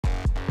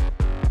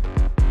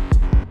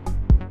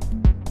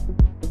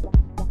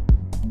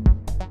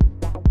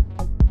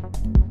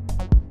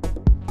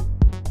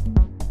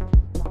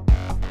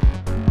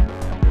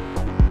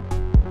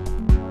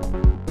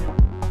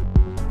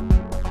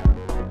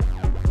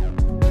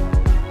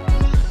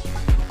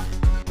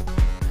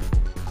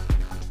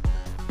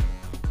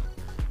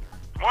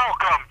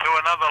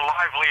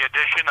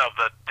of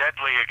the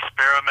Deadly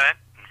Experiment.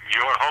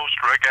 Your host,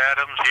 Rick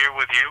Adams, here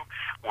with you.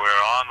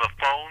 We're on the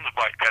phones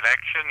by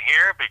connection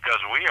here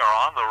because we are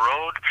on the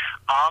road,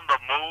 on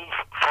the move.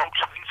 Folks,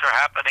 things are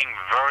happening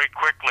very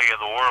quickly in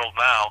the world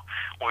now.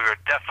 We are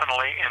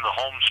definitely in the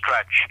home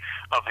stretch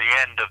of the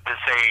end of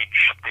this age,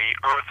 the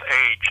Earth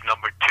Age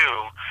number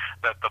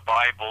 2 that the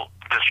Bible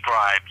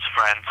describes,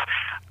 friends.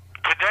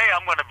 Today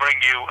I'm going to bring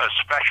you a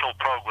special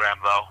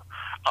program, though,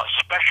 a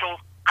special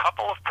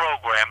couple of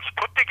programs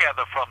put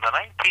together from the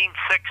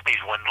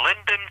 1960s when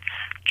Lyndon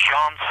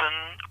Johnson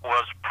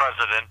was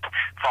president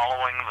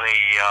following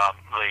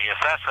the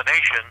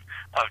assassination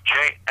of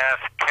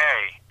JFK.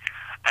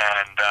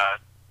 And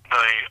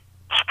the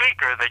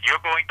speaker that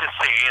you're going to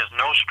see is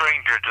no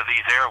stranger to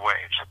these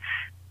airwaves.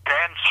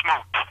 Dan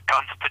Smoot,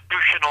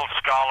 constitutional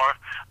scholar,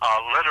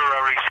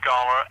 literary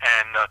scholar,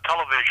 and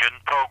television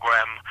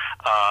program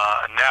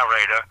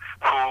narrator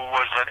who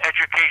was an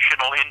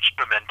educational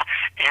instrument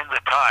in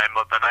the time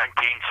of the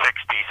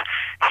 1960s.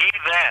 He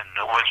then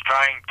was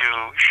trying to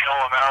show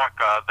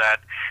America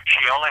that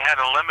she only had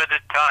a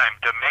limited time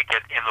to make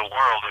it in the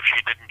world if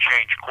she didn't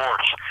change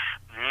course.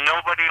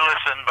 Nobody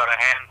listened but a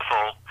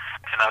handful,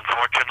 and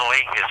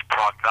unfortunately his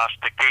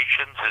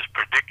prognostications, his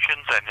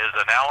predictions, and his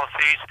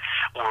analyses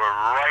were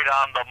right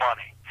on the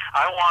money.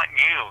 I want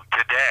you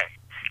today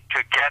to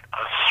get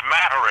a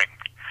smattering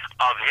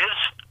of his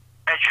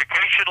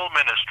educational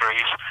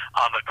ministries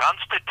on the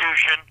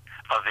Constitution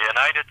of the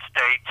United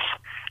States,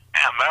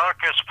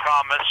 America's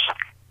promise,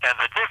 and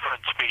the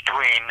difference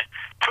between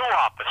two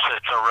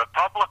opposites, a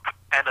republic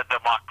and a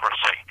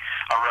democracy.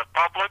 A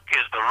republic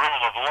is the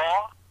rule of law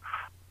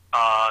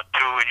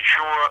to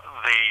ensure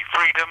the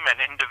freedom and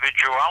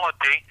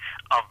individuality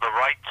of the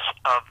rights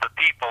of the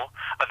people.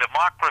 A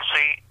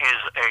democracy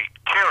is a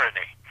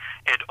tyranny.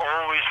 It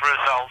always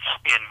results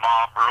in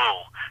mob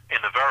rule. In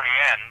the very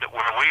end,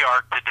 where we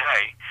are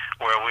today,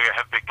 where we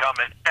have become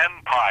an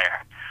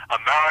empire,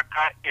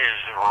 America is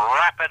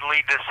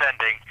rapidly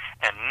descending,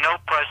 and no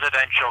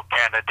presidential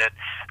candidate,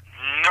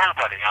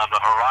 nobody on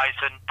the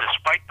horizon,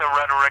 despite the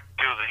rhetoric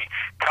to the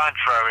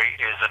contrary,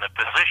 is in a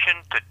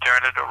position to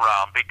turn it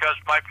around. Because,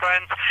 my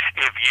friends,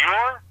 if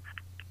your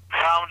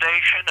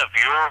foundation of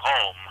your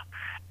home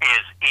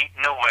is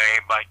eaten away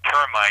by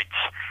termites,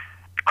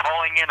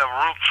 calling in a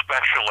roof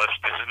specialist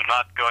is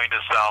not going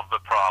to solve the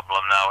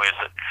problem now, is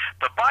it?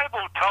 The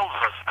Bible tells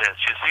us this.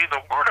 You see,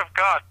 the Word of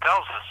God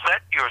tells us,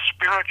 set your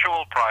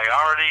spiritual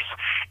priorities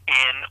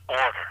in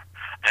order.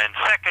 And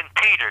 2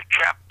 Peter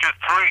chapter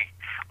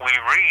 3, we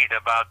read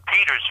about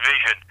Peter's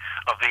vision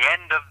of the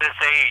end of this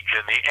age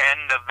and the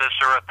end of this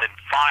earth in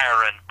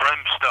fire and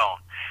brimstone.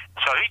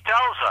 So he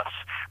tells us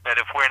that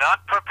if we're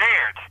not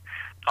prepared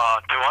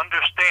to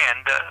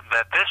understand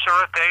that this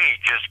earth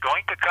age is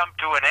going to come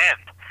to an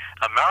end,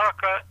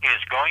 America is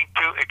going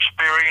to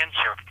experience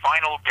her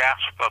final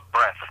gasp of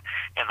breath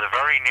in the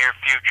very near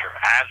future.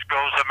 As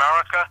goes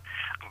America,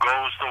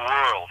 goes the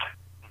world.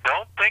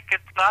 Don't think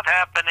it's not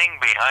happening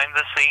behind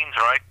the scenes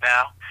right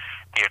now.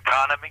 The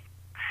economy,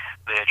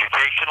 the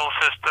educational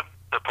system,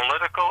 the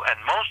political, and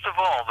most of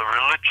all, the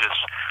religious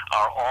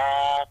are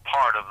all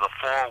part of the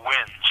four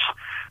winds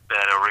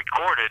that are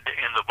recorded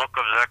in the book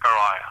of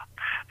Zechariah.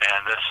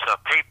 And this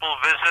papal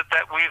visit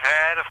that we've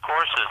had, of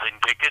course, is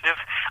indicative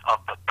of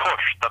the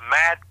push, the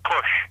mad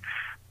push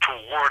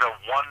toward a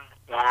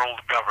one-world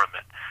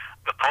government.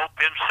 The Pope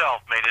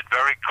himself made it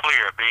very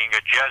clear, being a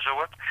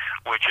Jesuit,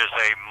 which is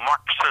a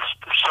Marxist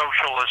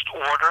socialist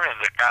order in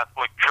the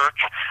Catholic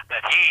Church,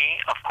 that he,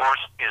 of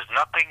course, is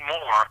nothing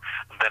more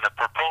than a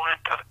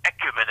proponent of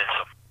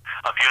ecumenism,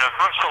 of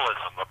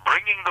universalism, of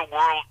bringing the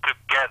world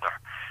together.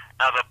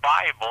 Now, the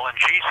Bible and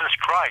Jesus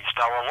Christ,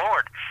 our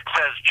Lord,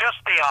 says just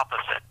the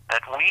opposite, that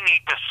we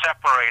need to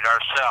separate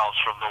ourselves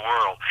from the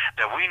world,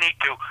 that we need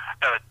to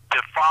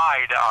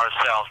divide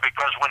ourselves,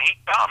 because when he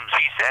comes,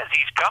 he says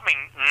he's coming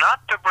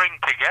not to bring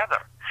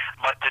together,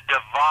 but to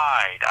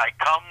divide. I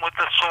come with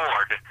the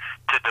sword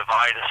to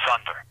divide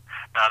asunder.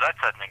 Now,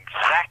 that's an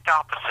exact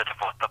opposite of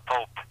what the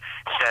Pope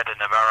said in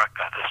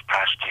America this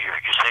past year,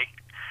 you see.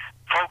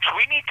 Folks,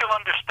 we need to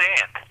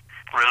understand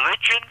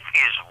religion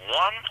is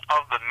one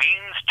of the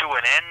means to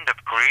an end of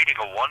creating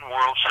a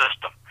one-world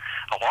system.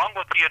 Along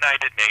with the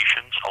United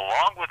Nations,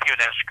 along with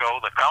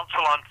UNESCO, the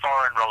Council on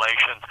Foreign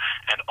Relations,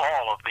 and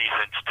all of these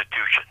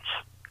institutions.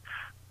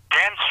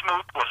 Dan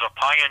Smoot was a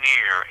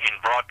pioneer in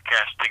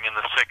broadcasting in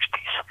the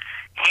 60s.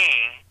 He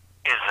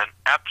is an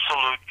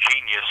absolute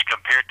genius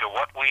compared to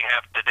what we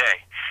have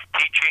today,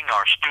 teaching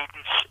our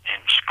students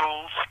in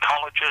schools,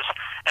 colleges,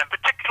 and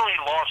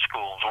particularly law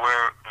schools,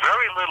 where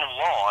very little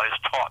law is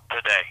taught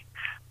today.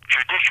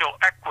 Judicial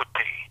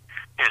equity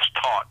is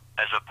taught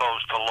as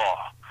opposed to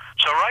law.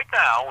 So right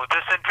now, with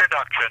this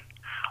introduction,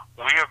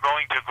 we are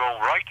going to go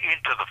right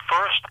into the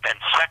first and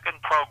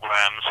second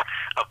programs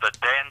of the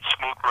Dan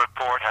Smoot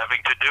Report, having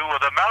to do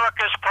with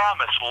America's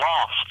promise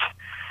lost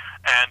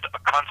and a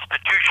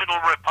constitutional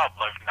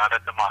republic, not a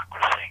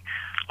democracy.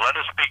 Let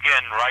us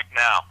begin right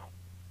now.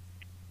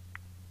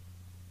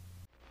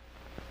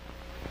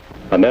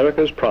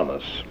 America's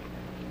promise.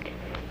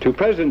 To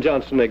President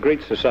Johnson, a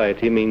great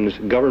society means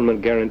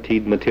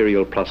government-guaranteed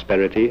material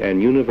prosperity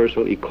and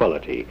universal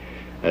equality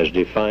as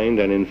defined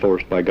and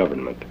enforced by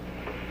government.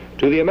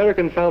 To the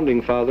American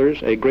Founding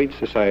Fathers, a great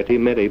society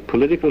meant a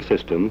political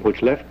system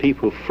which left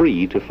people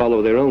free to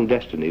follow their own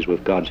destinies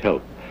with God's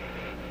help.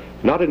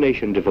 Not a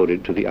nation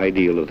devoted to the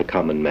ideal of the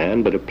common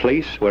man, but a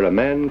place where a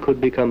man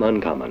could become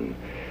uncommon,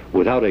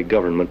 without a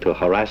government to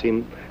harass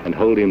him and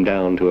hold him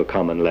down to a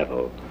common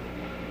level.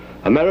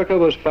 America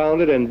was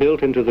founded and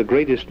built into the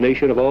greatest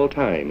nation of all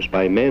times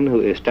by men who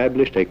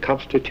established a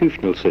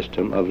constitutional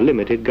system of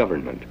limited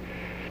government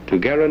to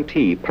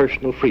guarantee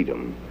personal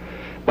freedom,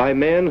 by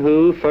men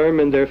who,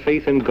 firm in their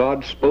faith in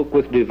God, spoke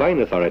with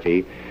divine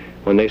authority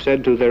when they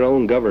said to their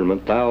own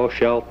government, "Thou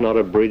shalt not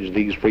abridge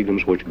these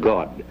freedoms which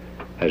God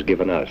has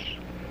given us.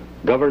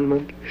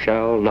 Government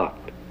shall not."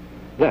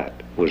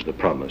 That was the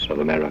promise of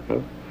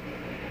America.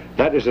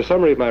 That is a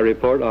summary of my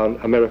report on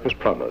America's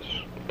promise.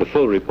 The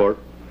full report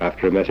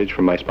after a message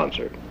from my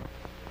sponsor.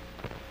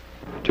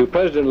 To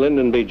President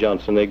Lyndon B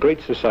Johnson, a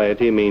great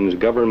society means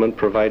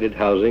government-provided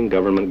housing,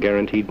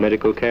 government-guaranteed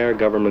medical care,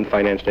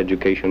 government-financed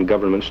education,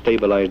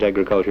 government-stabilized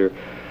agriculture,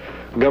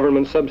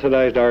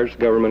 government-subsidized arts,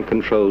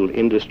 government-controlled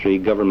industry,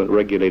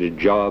 government-regulated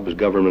jobs,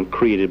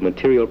 government-created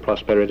material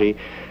prosperity,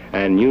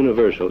 and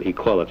universal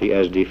equality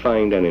as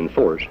defined and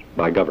enforced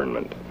by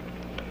government.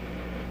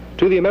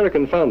 To the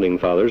American Founding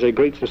Fathers, a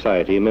great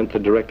society meant the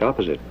direct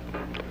opposite.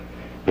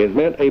 It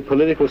meant a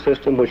political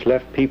system which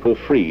left people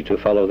free to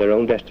follow their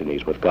own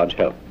destinies with God's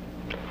help.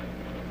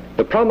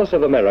 The promise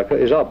of America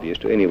is obvious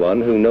to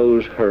anyone who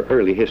knows her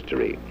early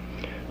history,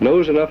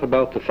 knows enough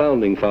about the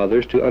Founding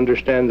Fathers to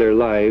understand their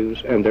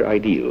lives and their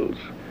ideals.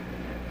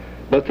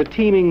 But the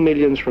teeming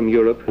millions from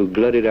Europe who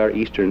glutted our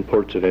eastern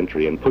ports of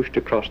entry and pushed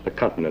across the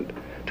continent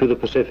to the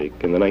Pacific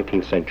in the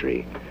 19th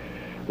century,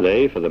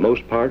 they, for the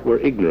most part, were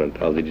ignorant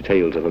of the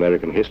details of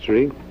American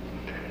history.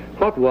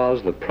 What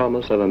was the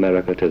promise of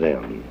America to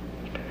them?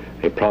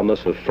 A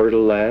promise of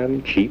fertile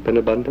land, cheap and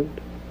abundant?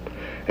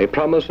 A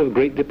promise of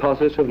great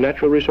deposits of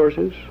natural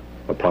resources?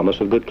 A promise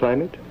of good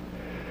climate?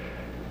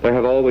 There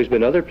have always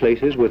been other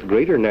places with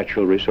greater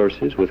natural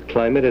resources, with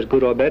climate as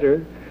good or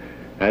better,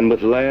 and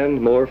with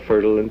land more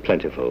fertile and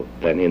plentiful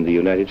than in the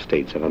United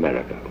States of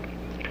America.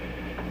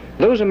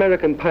 Those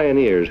American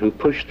pioneers who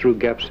pushed through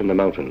gaps in the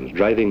mountains,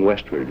 driving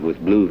westward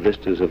with blue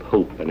vistas of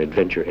hope and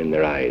adventure in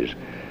their eyes,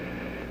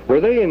 were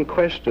they in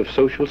quest of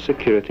social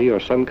security or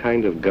some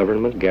kind of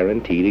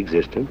government-guaranteed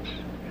existence?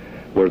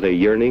 Were they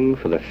yearning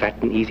for the fat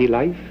and easy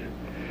life?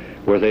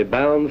 Were they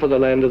bound for the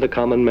land of the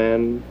common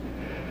man?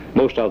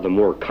 Most of them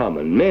were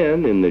common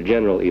men in the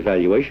general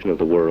evaluation of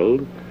the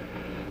world.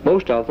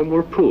 Most of them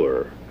were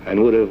poor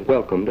and would have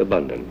welcomed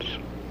abundance.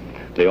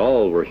 They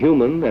all were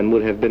human and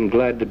would have been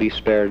glad to be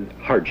spared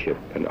hardship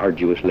and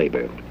arduous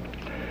labor.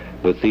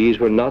 But these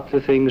were not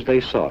the things they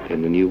sought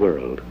in the New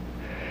World.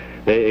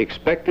 They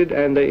expected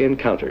and they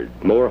encountered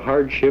more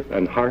hardship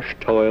and harsh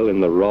toil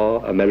in the raw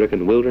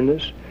American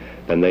wilderness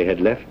than they had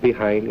left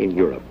behind in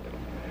Europe.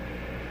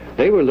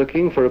 They were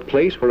looking for a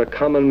place where a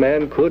common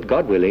man could,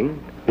 God willing,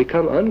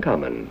 become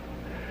uncommon,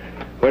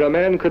 where a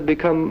man could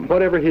become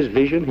whatever his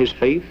vision, his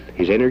faith,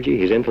 his energy,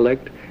 his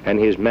intellect, and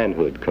his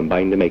manhood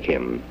combined to make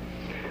him,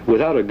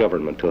 without a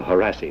government to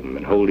harass him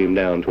and hold him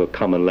down to a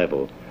common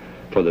level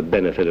for the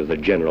benefit of the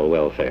general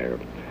welfare.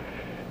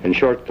 In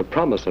short, the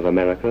promise of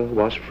America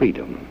was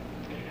freedom.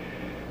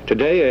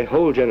 Today, a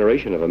whole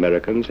generation of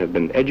Americans have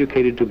been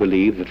educated to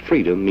believe that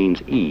freedom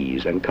means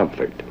ease and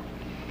comfort.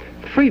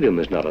 Freedom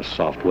is not a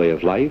soft way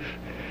of life,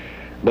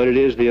 but it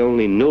is the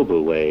only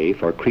noble way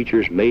for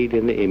creatures made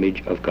in the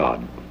image of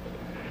God.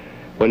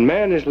 When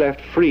man is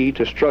left free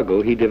to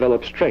struggle, he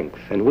develops strength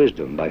and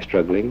wisdom by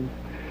struggling.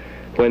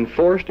 When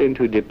forced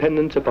into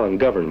dependence upon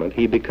government,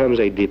 he becomes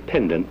a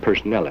dependent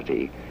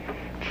personality,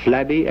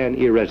 flabby and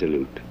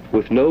irresolute,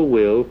 with no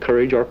will,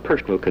 courage, or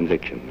personal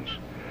convictions.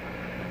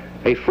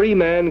 A free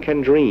man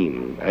can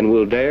dream and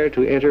will dare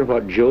to enter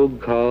what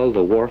Job called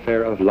the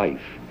warfare of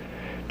life,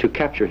 to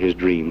capture his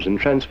dreams and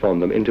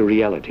transform them into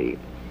reality.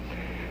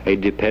 A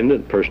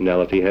dependent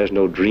personality has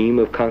no dream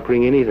of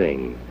conquering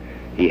anything.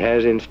 He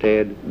has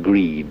instead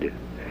greed.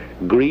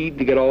 Greed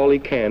to get all he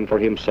can for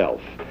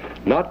himself,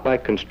 not by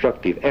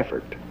constructive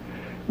effort,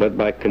 but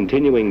by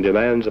continuing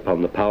demands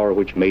upon the power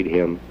which made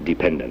him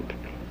dependent.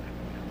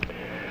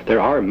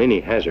 There are many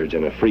hazards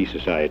in a free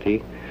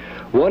society.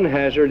 One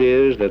hazard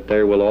is that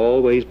there will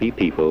always be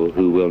people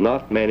who will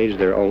not manage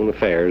their own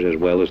affairs as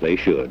well as they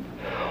should,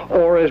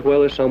 or as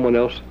well as someone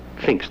else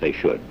thinks they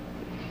should.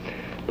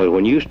 But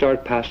when you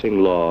start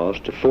passing laws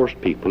to force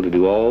people to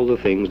do all the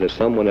things that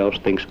someone else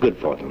thinks good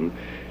for them,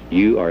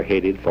 you are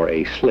headed for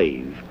a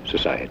slave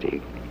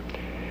society.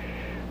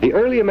 The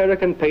early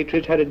American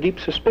patriots had a deep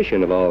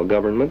suspicion of all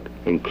government,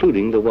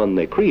 including the one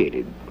they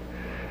created.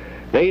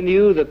 They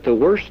knew that the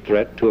worst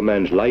threat to a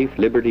man's life,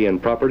 liberty,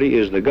 and property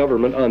is the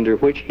government under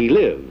which he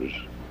lives.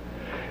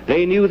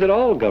 They knew that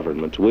all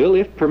governments will,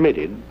 if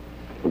permitted,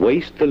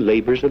 waste the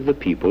labors of the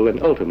people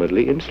and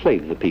ultimately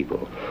enslave the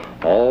people,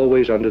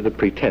 always under the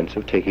pretense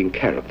of taking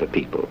care of the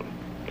people.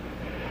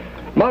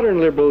 Modern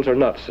liberals are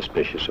not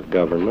suspicious of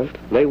government.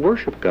 They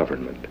worship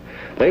government.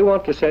 They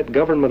want to set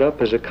government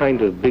up as a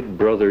kind of big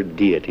brother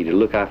deity to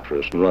look after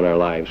us and run our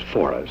lives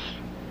for us.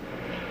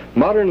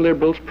 Modern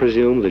liberals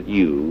presume that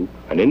you,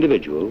 an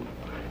individual,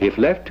 if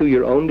left to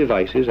your own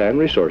devices and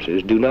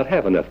resources, do not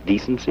have enough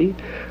decency,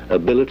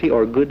 ability,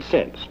 or good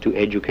sense to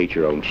educate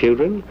your own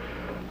children,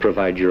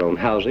 provide your own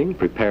housing,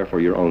 prepare for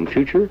your own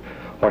future,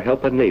 or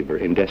help a neighbor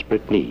in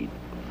desperate need.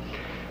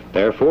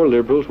 Therefore,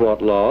 liberals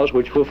want laws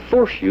which will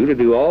force you to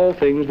do all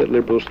things that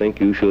liberals think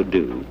you should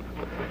do.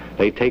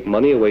 They take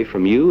money away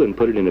from you and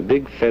put it in a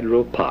big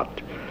federal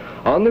pot,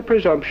 on the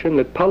presumption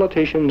that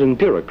politicians and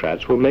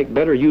bureaucrats will make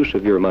better use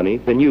of your money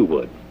than you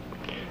would.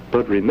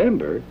 But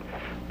remember,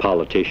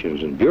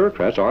 politicians and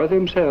bureaucrats are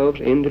themselves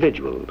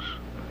individuals.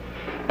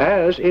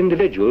 As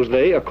individuals,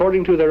 they,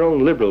 according to their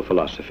own liberal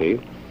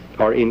philosophy,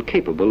 are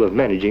incapable of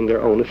managing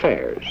their own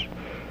affairs.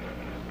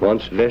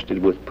 Once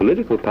vested with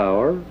political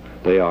power,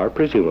 they are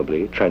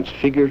presumably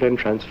transfigured and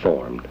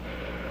transformed,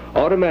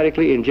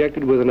 automatically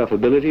injected with enough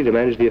ability to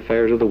manage the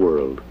affairs of the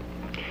world.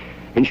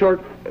 In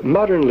short,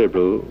 modern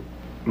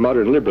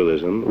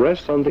liberalism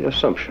rests on the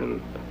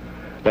assumption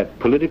that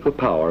political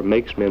power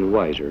makes men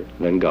wiser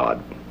than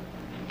God.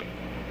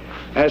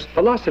 As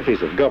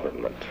philosophies of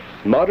government,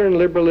 modern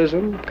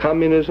liberalism,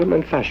 communism,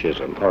 and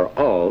fascism are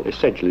all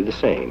essentially the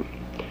same.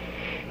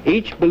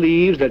 Each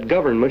believes that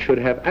government should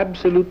have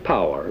absolute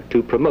power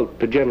to promote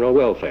the general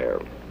welfare.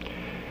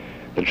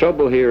 The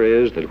trouble here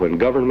is that when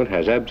government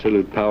has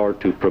absolute power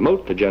to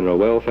promote the general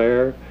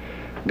welfare,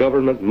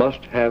 government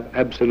must have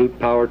absolute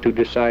power to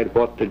decide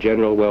what the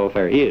general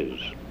welfare is.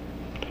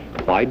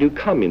 Why do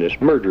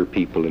communists murder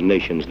people in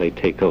nations they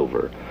take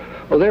over?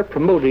 Well, they're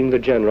promoting the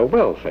general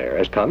welfare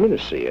as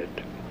communists see it.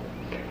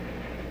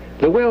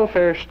 The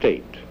welfare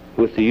state,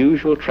 with the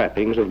usual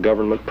trappings of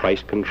government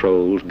price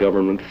controls,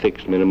 government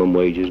fixed minimum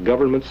wages,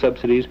 government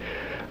subsidies,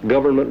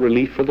 government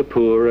relief for the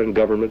poor, and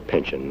government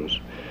pensions,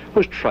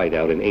 was tried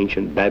out in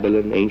ancient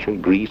Babylon,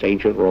 ancient Greece,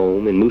 ancient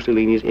Rome, in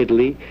Mussolini's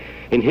Italy,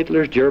 in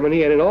Hitler's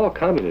Germany, and in all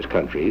communist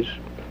countries.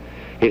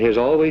 It has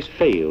always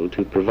failed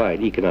to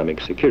provide economic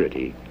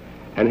security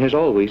and has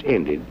always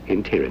ended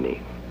in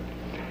tyranny.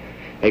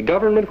 A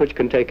government which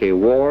can take a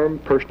warm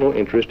personal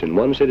interest in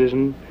one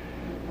citizen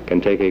can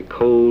take a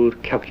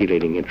cold,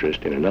 calculating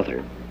interest in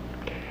another.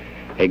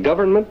 A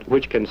government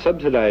which can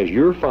subsidize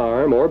your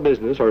farm or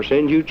business or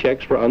send you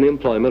checks for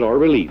unemployment or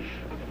relief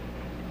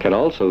can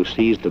also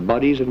seize the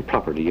bodies and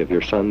property of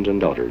your sons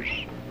and daughters.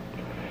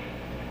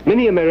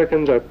 Many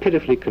Americans are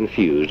pitifully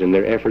confused in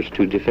their efforts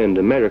to defend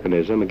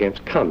Americanism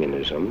against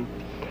communism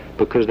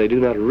because they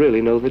do not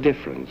really know the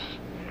difference.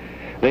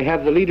 They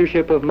have the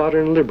leadership of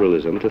modern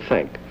liberalism to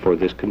thank for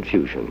this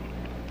confusion.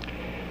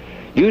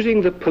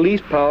 Using the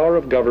police power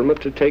of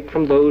government to take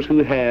from those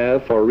who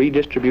have for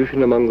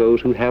redistribution among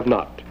those who have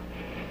not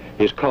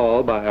is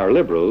called by our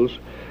liberals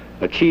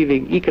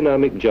achieving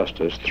economic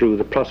justice through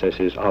the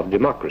processes of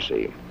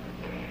democracy.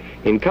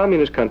 In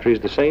communist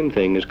countries, the same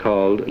thing is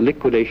called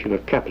liquidation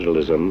of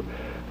capitalism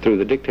through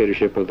the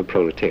dictatorship of the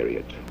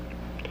proletariat.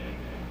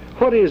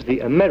 What is the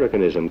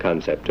Americanism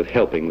concept of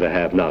helping the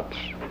have-nots?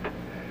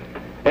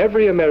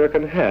 Every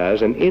American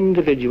has an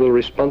individual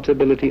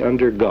responsibility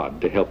under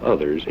God to help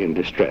others in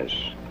distress.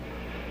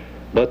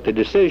 But the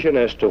decision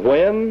as to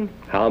when,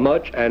 how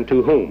much, and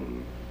to whom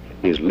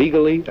is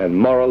legally and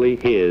morally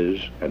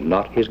his and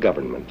not his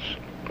government's.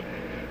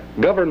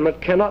 Government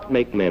cannot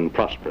make men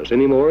prosperous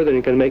any more than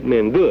it can make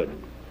men good.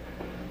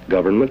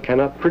 Government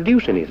cannot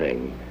produce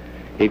anything.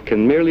 It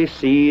can merely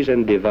seize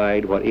and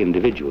divide what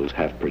individuals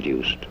have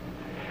produced.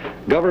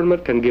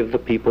 Government can give the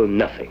people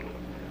nothing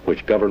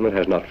which government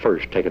has not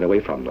first taken away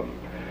from them.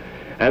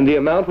 And the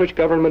amount which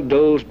government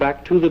doles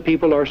back to the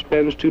people or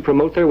spends to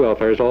promote their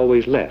welfare is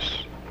always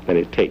less than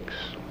it takes.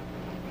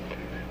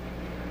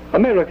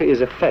 America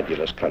is a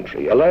fabulous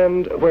country, a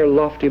land where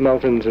lofty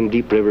mountains and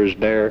deep rivers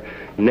bear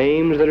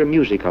names that are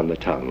music on the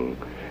tongue,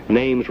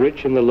 names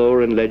rich in the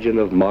lore and legend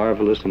of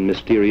marvelous and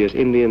mysterious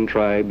Indian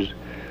tribes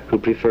who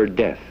prefer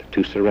death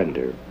to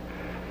surrender.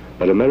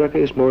 But America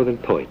is more than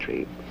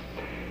poetry.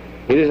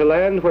 It is a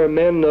land where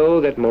men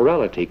know that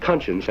morality,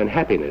 conscience, and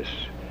happiness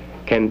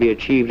can be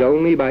achieved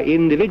only by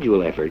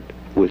individual effort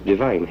with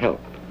divine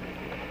help,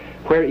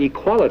 where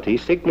equality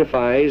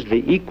signifies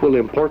the equal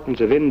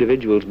importance of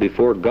individuals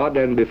before God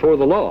and before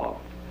the law,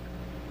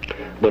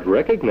 but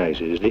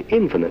recognizes the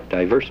infinite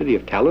diversity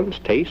of talents,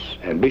 tastes,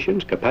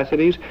 ambitions,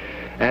 capacities,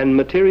 and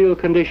material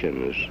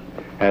conditions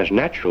as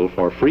natural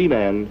for free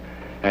man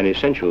and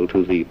essential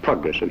to the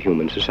progress of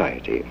human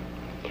society,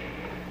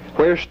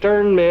 where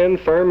stern men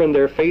firm in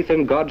their faith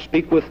in God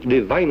speak with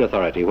divine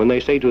authority when they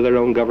say to their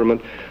own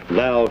government,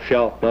 "Thou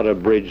shalt not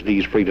abridge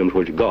these freedoms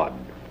which God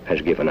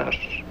has given us."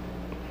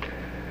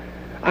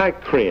 I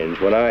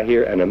cringe when I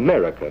hear an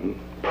American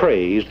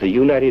praise the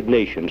United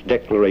Nations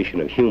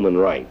Declaration of Human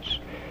Rights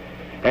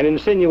and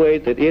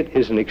insinuate that it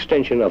is an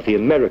extension of the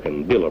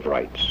American Bill of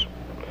Rights.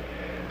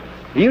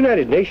 The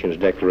United Nations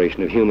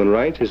Declaration of Human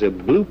Rights is a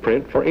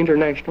blueprint for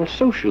international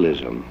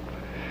socialism.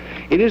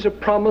 It is a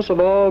promise of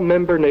all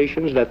member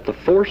nations that the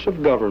force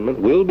of government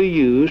will be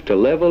used to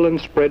level and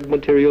spread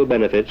material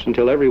benefits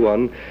until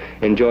everyone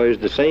enjoys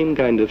the same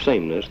kind of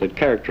sameness that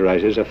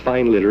characterizes a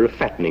fine litter of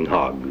fattening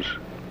hogs.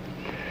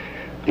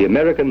 The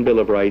American Bill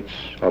of Rights,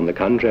 on the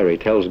contrary,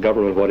 tells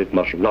government what it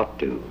must not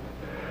do.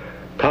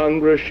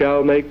 Congress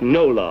shall make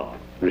no law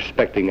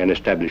respecting an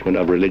establishment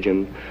of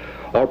religion,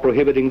 or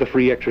prohibiting the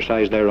free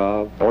exercise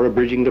thereof, or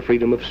abridging the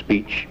freedom of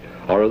speech,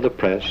 or of the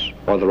press,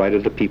 or the right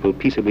of the people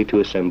peaceably to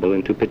assemble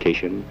and to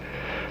petition.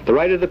 The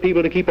right of the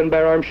people to keep and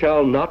bear arms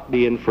shall not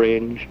be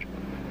infringed.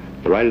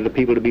 The right of the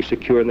people to be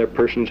secure in their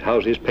persons,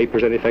 houses,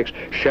 papers, and effects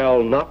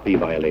shall not be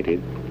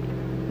violated.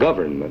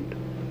 Government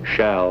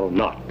shall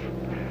not.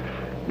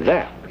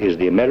 That is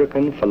the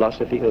American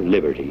philosophy of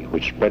liberty,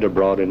 which spread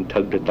abroad and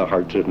tugged at the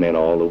hearts of men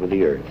all over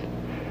the earth.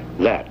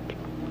 That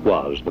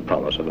was the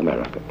promise of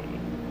America.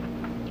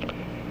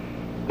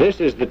 This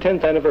is the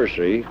 10th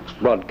anniversary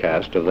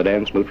broadcast of the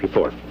Dan Smoot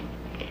Report.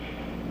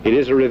 It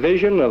is a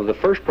revision of the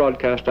first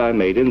broadcast I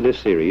made in this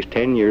series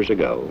 10 years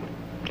ago.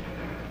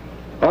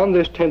 On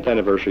this 10th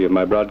anniversary of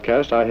my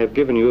broadcast, I have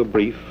given you a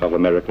brief of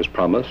America's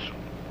promise,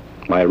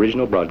 my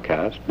original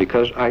broadcast,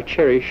 because I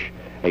cherish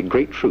a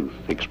great truth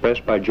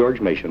expressed by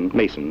George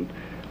Mason,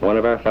 one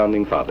of our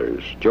founding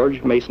fathers.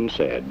 George Mason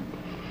said,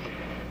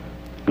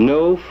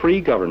 "No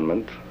free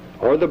government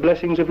or the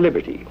blessings of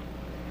liberty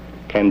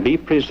can be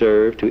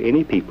preserved to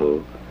any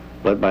people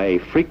but by a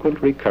frequent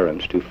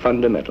recurrence to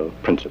fundamental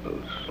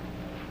principles."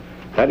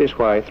 That is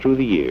why through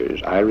the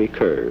years I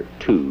recur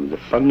to the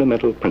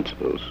fundamental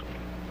principles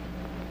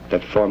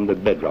that form the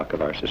bedrock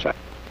of our society.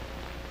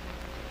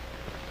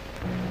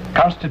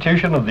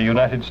 Constitution of the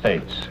United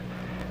States.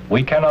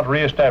 We cannot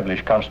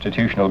reestablish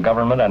constitutional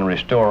government and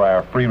restore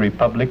our free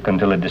republic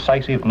until a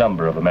decisive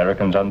number of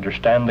Americans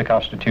understand the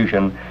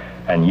Constitution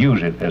and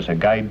use it as a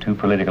guide to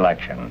political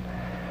action.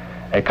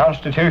 A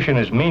constitution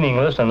is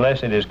meaningless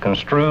unless it is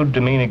construed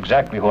to mean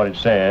exactly what it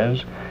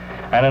says,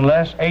 and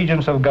unless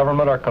agents of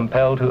government are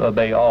compelled to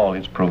obey all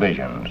its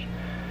provisions.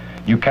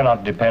 You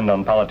cannot depend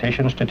on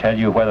politicians to tell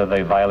you whether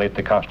they violate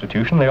the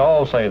Constitution. They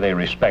all say they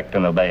respect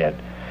and obey it.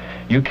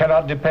 You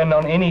cannot depend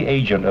on any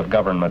agent of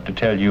government to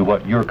tell you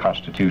what your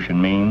Constitution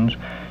means.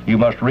 You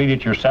must read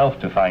it yourself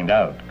to find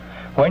out.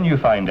 When you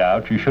find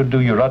out, you should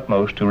do your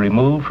utmost to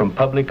remove from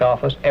public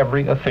office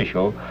every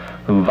official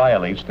who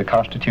violates the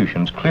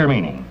Constitution's clear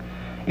meaning,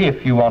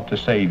 if you want to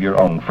save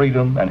your own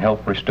freedom and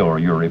help restore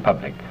your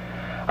republic.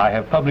 I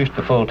have published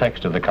the full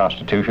text of the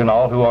Constitution.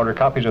 All who order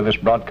copies of this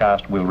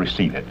broadcast will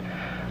receive it.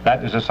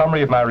 That is a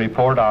summary of my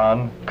report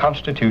on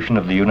Constitution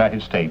of the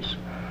United States.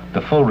 The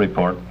full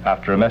report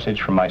after a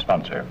message from my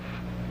sponsor.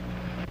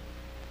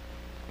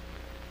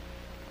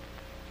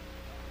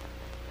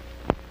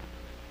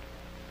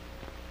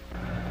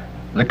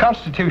 The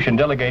Constitution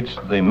delegates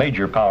the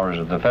major powers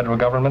of the federal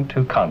government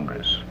to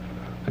Congress.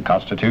 The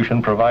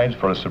Constitution provides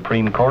for a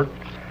Supreme Court,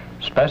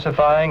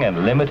 specifying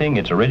and limiting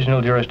its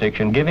original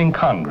jurisdiction, giving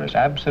Congress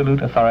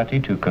absolute authority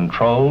to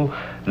control,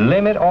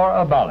 limit, or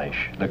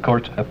abolish the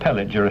court's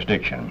appellate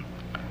jurisdiction.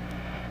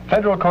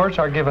 Federal courts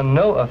are given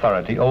no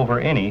authority over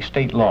any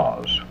state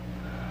laws.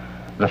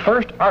 The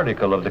first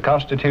article of the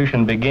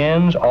Constitution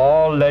begins,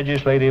 "All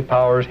legislative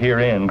powers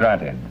herein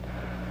granted."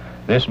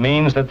 This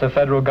means that the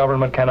federal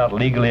government cannot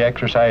legally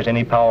exercise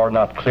any power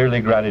not clearly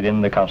granted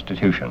in the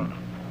Constitution.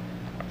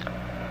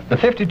 The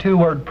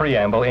 52-word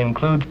preamble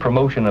includes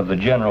promotion of the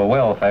general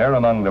welfare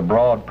among the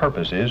broad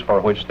purposes for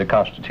which the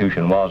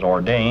Constitution was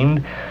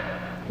ordained,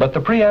 but the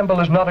preamble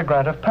is not a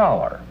grant of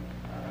power.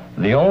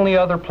 The only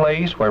other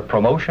place where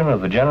promotion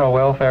of the general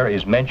welfare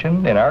is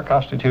mentioned in our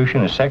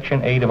Constitution is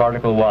Section 8 of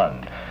Article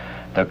 1.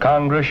 The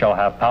Congress shall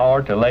have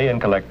power to lay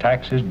and collect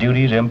taxes,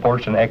 duties,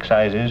 imports, and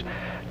excises,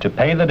 to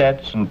pay the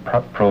debts and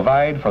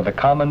provide for the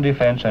common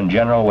defense and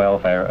general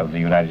welfare of the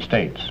United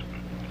States.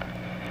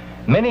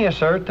 Many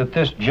assert that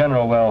this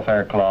general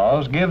welfare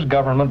clause gives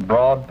government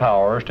broad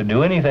powers to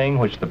do anything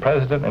which the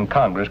President and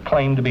Congress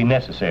claim to be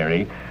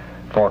necessary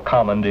for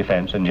common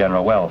defense and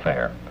general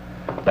welfare.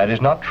 That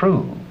is not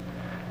true.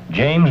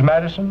 James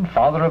Madison,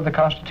 father of the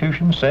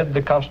Constitution, said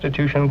the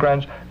Constitution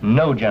grants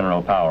no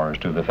general powers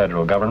to the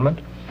federal government.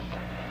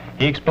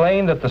 He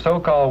explained that the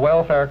so-called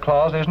welfare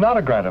clause is not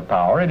a grant of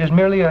power, it is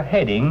merely a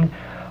heading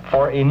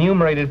for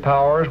enumerated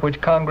powers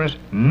which Congress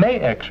may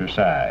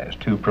exercise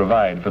to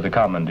provide for the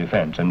common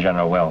defense and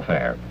general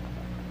welfare.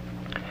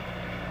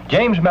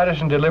 James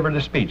Madison delivered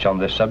a speech on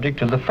this subject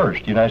to the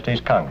first United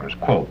States Congress,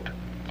 quote,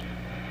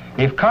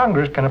 "If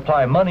Congress can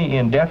apply money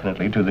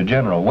indefinitely to the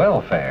general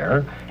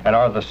welfare and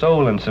are the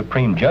sole and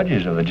supreme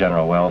judges of the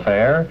general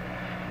welfare,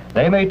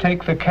 they may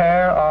take the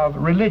care of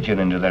religion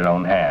into their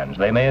own hands.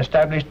 They may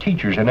establish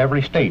teachers in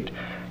every state,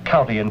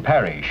 county, and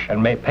parish,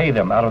 and may pay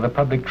them out of the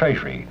public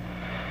treasury.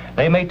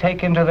 They may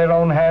take into their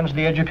own hands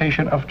the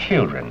education of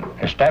children,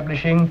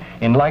 establishing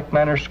in like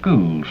manner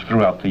schools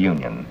throughout the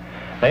Union.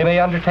 They may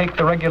undertake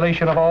the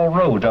regulation of all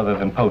roads other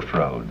than post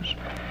roads.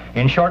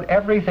 In short,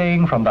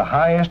 everything from the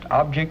highest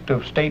object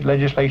of state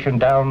legislation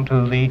down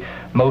to the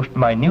most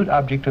minute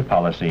object of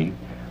policy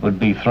would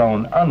be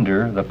thrown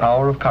under the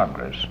power of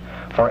Congress,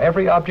 for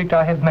every object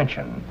I have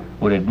mentioned,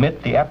 would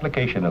admit the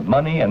application of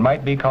money and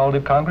might be called,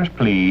 if Congress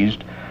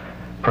pleased,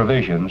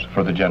 provisions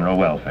for the general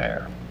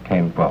welfare.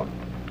 End quote.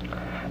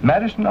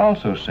 Madison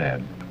also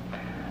said,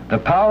 the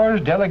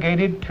powers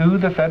delegated to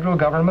the federal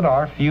government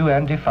are few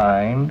and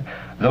defined.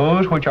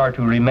 Those which are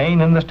to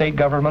remain in the state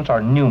governments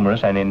are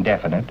numerous and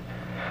indefinite.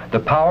 The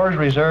powers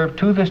reserved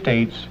to the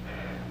states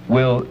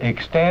will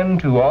extend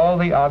to all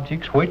the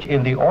objects which,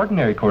 in the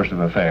ordinary course of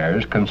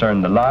affairs,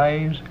 concern the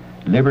lives,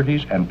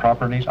 liberties, and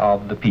properties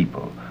of the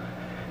people,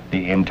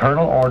 the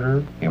internal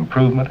order,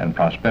 improvement, and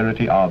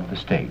prosperity of the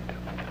state.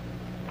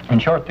 In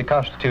short, the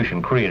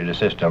Constitution created a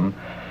system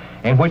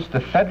in which the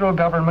federal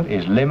government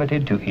is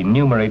limited to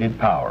enumerated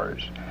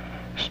powers,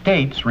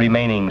 states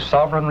remaining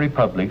sovereign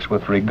republics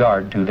with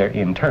regard to their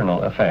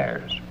internal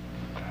affairs.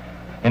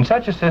 In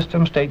such a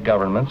system, state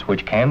governments,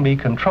 which can be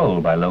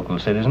controlled by local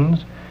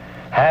citizens,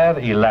 have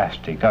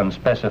elastic,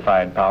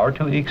 unspecified power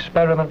to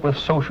experiment with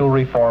social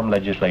reform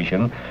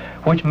legislation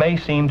which may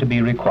seem to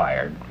be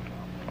required.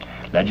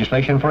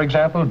 Legislation, for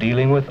example,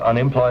 dealing with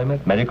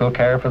unemployment, medical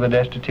care for the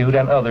destitute,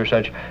 and other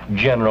such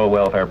general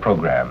welfare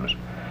programs.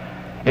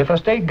 If a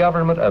state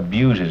government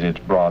abuses its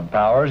broad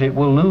powers, it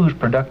will lose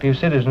productive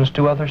citizens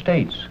to other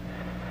states.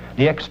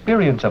 The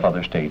experience of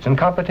other states and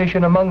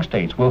competition among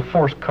states will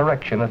force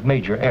correction of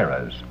major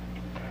errors.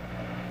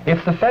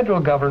 If the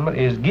federal government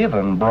is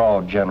given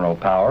broad general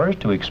powers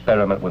to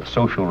experiment with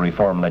social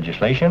reform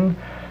legislation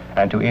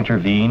and to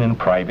intervene in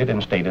private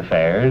and state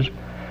affairs,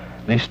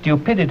 the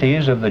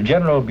stupidities of the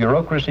general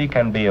bureaucracy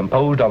can be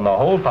imposed on the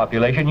whole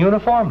population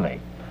uniformly,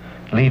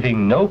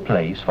 leaving no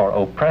place for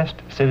oppressed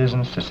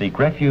citizens to seek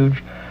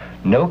refuge,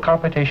 no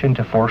competition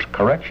to force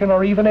correction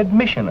or even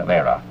admission of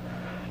error,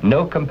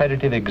 no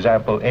competitive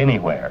example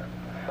anywhere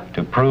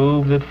to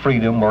prove that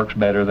freedom works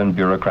better than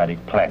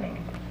bureaucratic planning.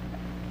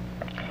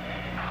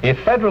 If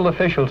federal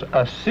officials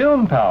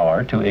assume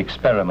power to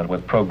experiment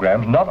with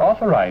programs not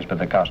authorized by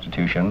the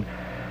Constitution,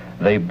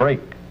 they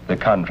break the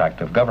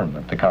contract of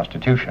government, the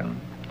Constitution.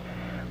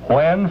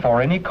 When,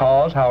 for any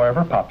cause,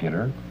 however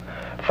popular,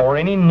 for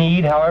any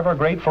need, however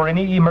great, for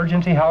any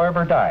emergency,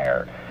 however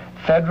dire,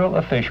 federal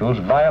officials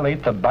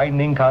violate the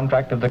binding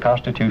contract of the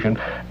Constitution,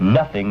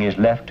 nothing is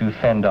left to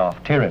fend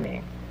off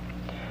tyranny.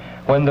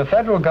 When the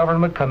federal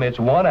government commits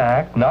one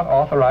act not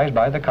authorized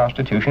by the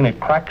Constitution, it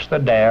cracks the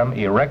dam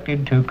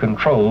erected to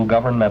control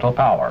governmental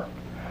power.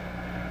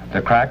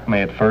 The crack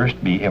may at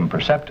first be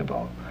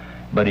imperceptible,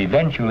 but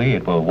eventually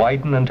it will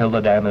widen until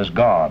the dam is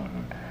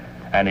gone,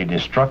 and a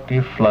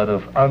destructive flood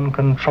of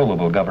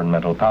uncontrollable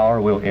governmental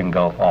power will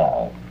engulf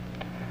all.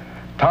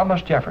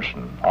 Thomas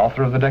Jefferson,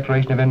 author of the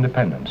Declaration of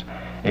Independence,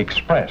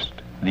 expressed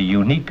the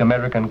unique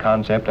American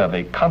concept of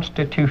a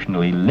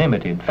constitutionally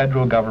limited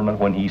federal government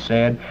when he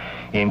said,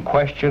 in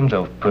questions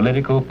of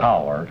political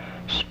power,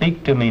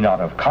 speak to me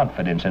not of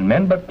confidence in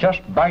men, but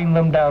just bind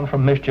them down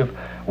from mischief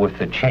with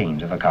the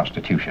chains of a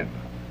constitution.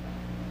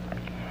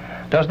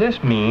 Does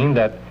this mean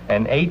that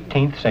an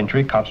 18th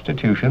century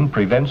constitution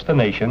prevents the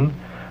nation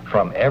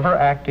from ever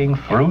acting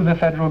through the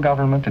federal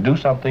government to do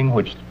something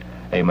which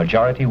a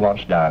majority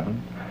wants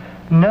done?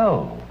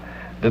 No.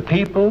 The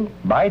people,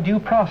 by due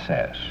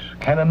process,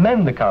 can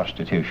amend the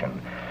Constitution,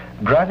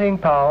 granting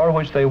power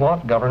which they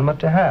want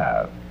government to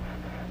have.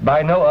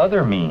 By no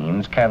other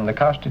means can the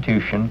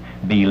Constitution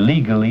be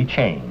legally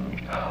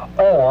changed,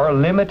 or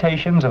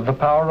limitations of the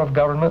power of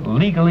government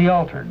legally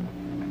altered.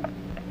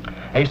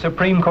 A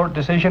Supreme Court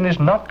decision is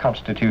not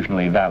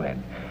constitutionally valid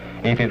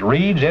if it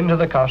reads into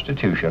the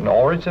Constitution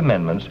or its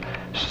amendments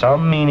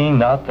some meaning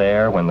not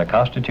there when the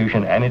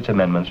Constitution and its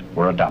amendments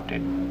were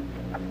adopted.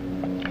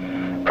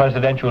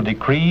 Presidential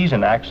decrees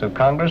and acts of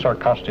Congress are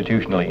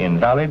constitutionally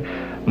invalid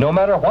no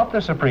matter what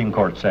the Supreme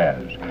Court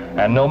says,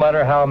 and no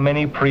matter how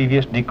many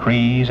previous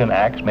decrees and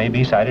acts may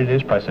be cited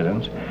as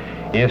precedents,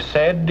 if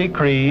said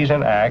decrees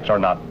and acts are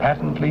not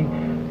patently,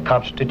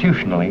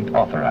 constitutionally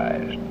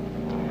authorized.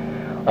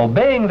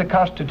 Obeying the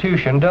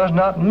Constitution does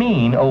not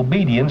mean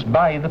obedience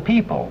by the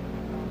people.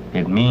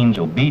 It means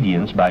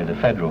obedience by the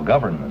federal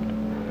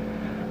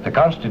government. The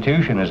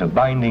Constitution is a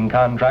binding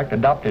contract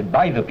adopted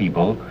by the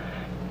people,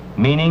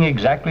 meaning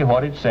exactly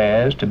what it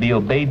says, to be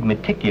obeyed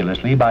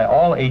meticulously by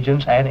all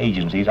agents and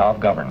agencies of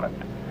government,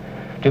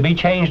 to be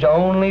changed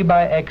only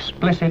by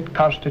explicit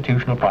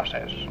constitutional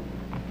process.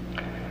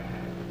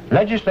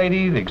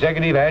 Legislative,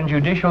 executive, and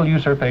judicial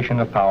usurpation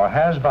of power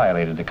has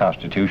violated the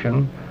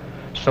Constitution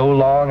so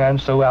long and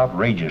so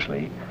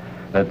outrageously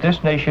that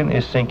this nation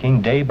is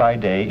sinking day by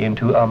day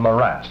into a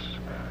morass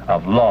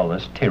of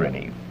lawless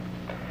tyranny.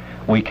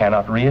 We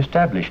cannot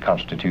reestablish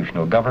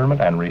constitutional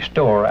government and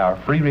restore our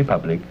free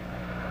republic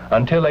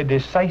until a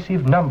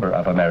decisive number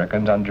of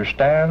Americans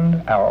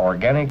understand our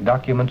organic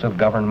documents of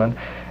government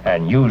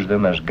and use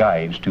them as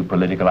guides to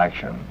political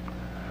action.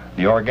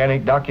 The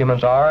organic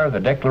documents are the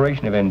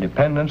Declaration of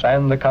Independence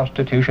and the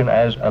Constitution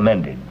as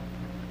amended.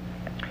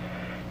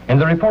 In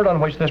the report on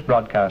which this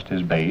broadcast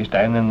is based,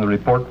 and in the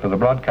report for the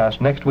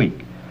broadcast next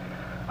week,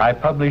 I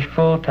publish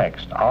full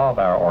text of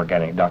our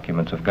organic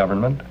documents of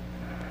government.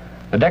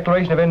 The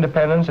Declaration of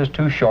Independence is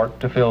too short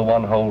to fill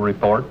one whole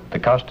report. The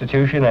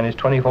Constitution and its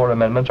 24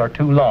 amendments are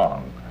too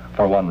long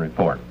for one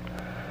report.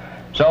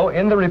 So,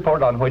 in the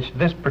report on which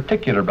this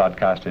particular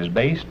broadcast is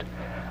based,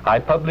 I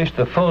published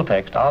the full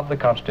text of the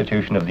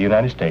Constitution of the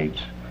United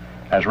States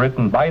as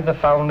written by the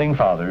Founding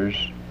Fathers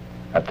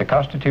at the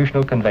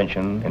Constitutional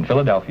Convention in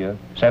Philadelphia,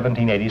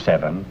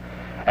 1787,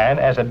 and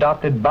as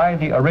adopted by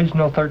the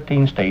original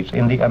 13 states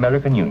in the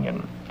American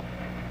Union.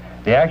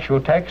 The actual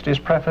text is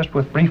prefaced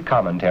with brief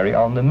commentary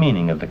on the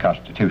meaning of the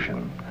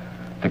Constitution,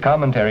 the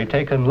commentary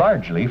taken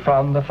largely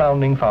from the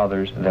Founding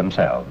Fathers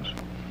themselves.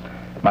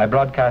 My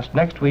broadcast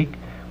next week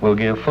will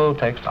give full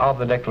text of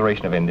the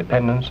Declaration of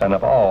Independence and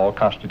of all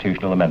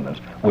constitutional amendments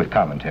with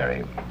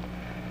commentary.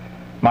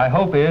 My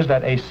hope is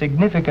that a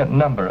significant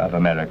number of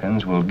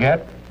Americans will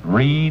get,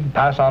 read,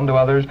 pass on to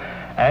others,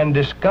 and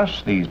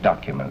discuss these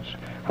documents,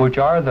 which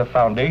are the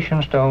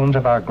foundation stones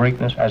of our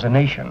greatness as a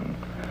nation,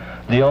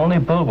 the only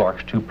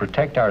bulwarks to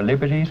protect our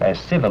liberties as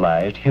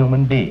civilized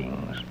human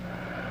beings.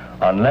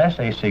 Unless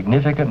a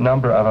significant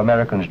number of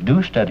Americans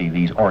do study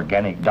these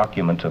organic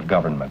documents of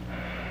government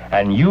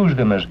and use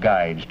them as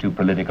guides to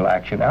political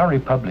action, our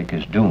republic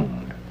is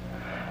doomed.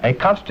 A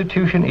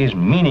constitution is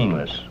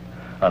meaningless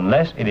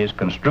unless it is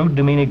construed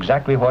to mean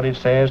exactly what it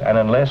says, and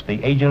unless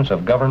the agents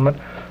of government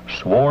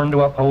sworn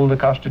to uphold the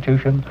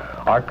Constitution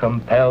are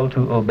compelled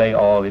to obey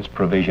all its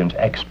provisions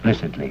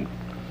explicitly.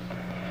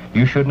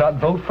 You should not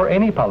vote for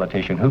any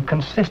politician who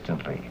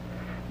consistently,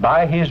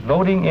 by his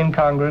voting in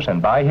Congress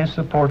and by his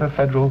support of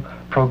federal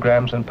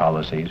programs and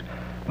policies,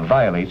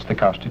 violates the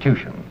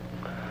Constitution.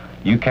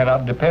 You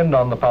cannot depend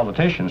on the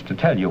politicians to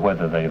tell you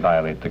whether they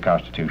violate the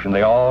Constitution.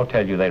 They all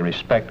tell you they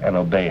respect and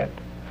obey it.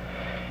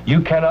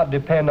 You cannot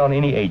depend on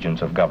any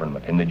agents of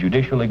government in the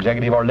judicial,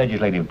 executive, or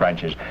legislative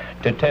branches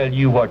to tell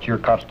you what your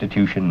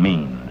Constitution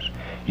means.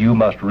 You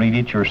must read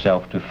it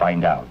yourself to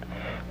find out.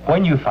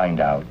 When you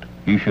find out,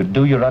 you should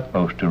do your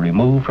utmost to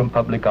remove from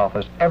public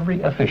office every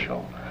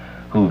official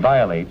who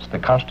violates the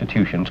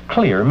Constitution's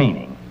clear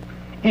meaning,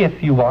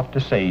 if you want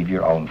to save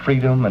your own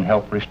freedom and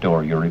help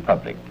restore your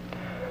republic.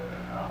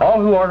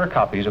 All who order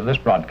copies of this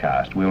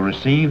broadcast will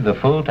receive the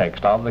full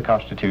text of the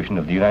Constitution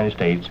of the United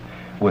States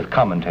with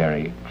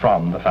commentary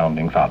from the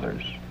Founding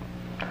Fathers.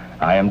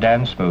 I am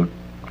Dan Smoot.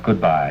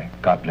 Goodbye.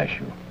 God bless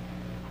you.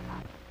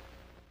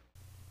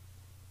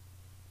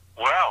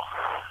 Well,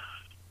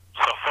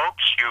 so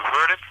folks, you've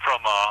heard it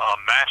from a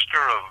master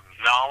of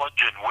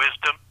knowledge and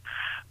wisdom.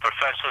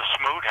 Professor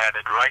Smoot had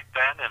it right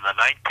then in the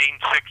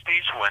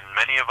 1960s when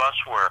many of us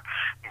were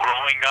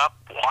growing up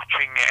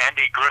watching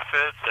Andy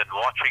Griffith and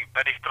watching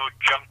Petticoat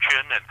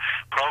Junction and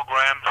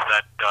programs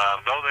that,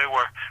 though they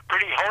were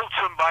pretty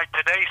wholesome by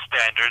today's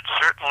standards,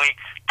 certainly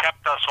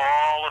kept us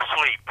all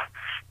asleep,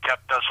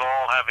 kept us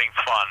all having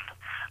fun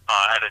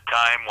at a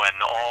time when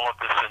all of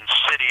this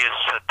insidious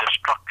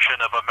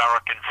destruction of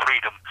American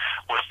freedom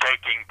was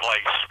taking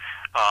place.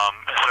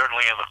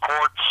 Certainly in the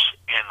courts,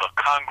 in the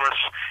Congress,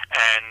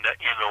 and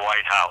in the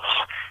White House.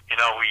 You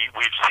know,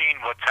 we've seen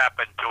what's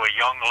happened to a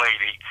young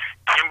lady,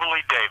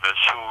 Kimberly Davis,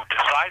 who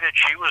decided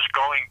she was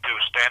going to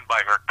stand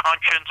by her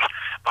conscience,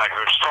 by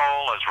her soul,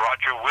 as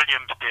Roger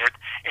Williams did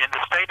in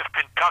the state of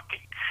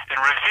Kentucky, and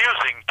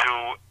refusing to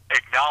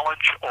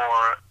acknowledge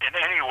or in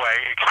any way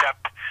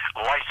accept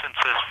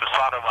licenses for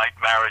sodomite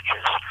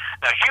marriages.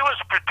 Now, she was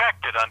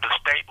protected under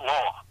state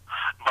law,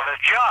 but a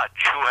judge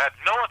who had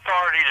no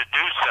authority to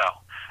do so,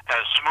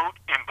 as Smoot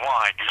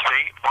implied, you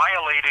see,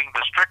 violating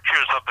the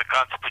strictures of the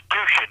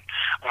Constitution,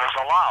 was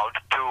allowed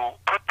to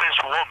put this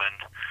woman,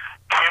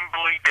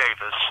 Kimberly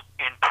Davis,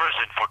 in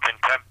prison for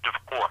contempt of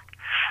court.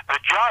 The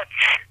judge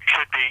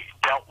should be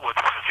dealt with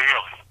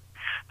severely.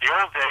 The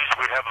old days,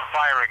 we'd have a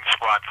firing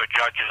squad for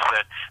judges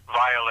that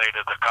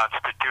violated the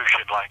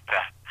Constitution like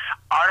that.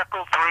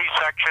 Article 3,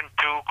 Section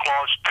 2,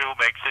 Clause 2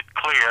 makes it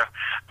clear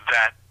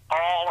that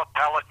all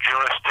appellate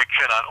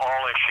jurisdiction on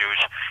all issues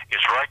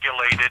is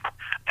regulated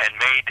and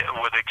made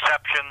with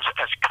exceptions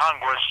as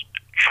Congress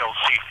shall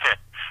see fit.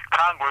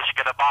 Congress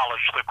can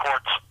abolish the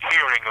court's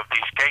hearing of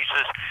these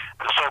cases,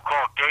 the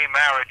so-called gay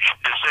marriage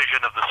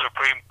decision of the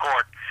Supreme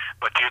Court.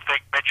 But do you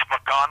think Mitch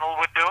McConnell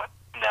would do it?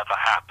 Never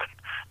happen.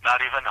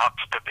 Not even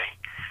Huxtable.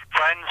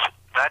 Friends,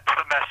 that's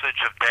the message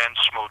of Dan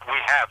Smoot. We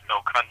have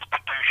no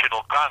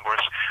constitutional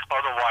Congress,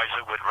 otherwise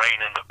it would reign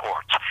in the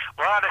courts.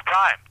 We're out of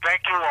time.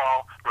 Thank you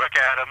all. Rick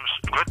Adams,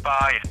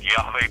 goodbye, and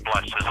Yahweh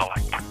bless his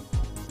elect.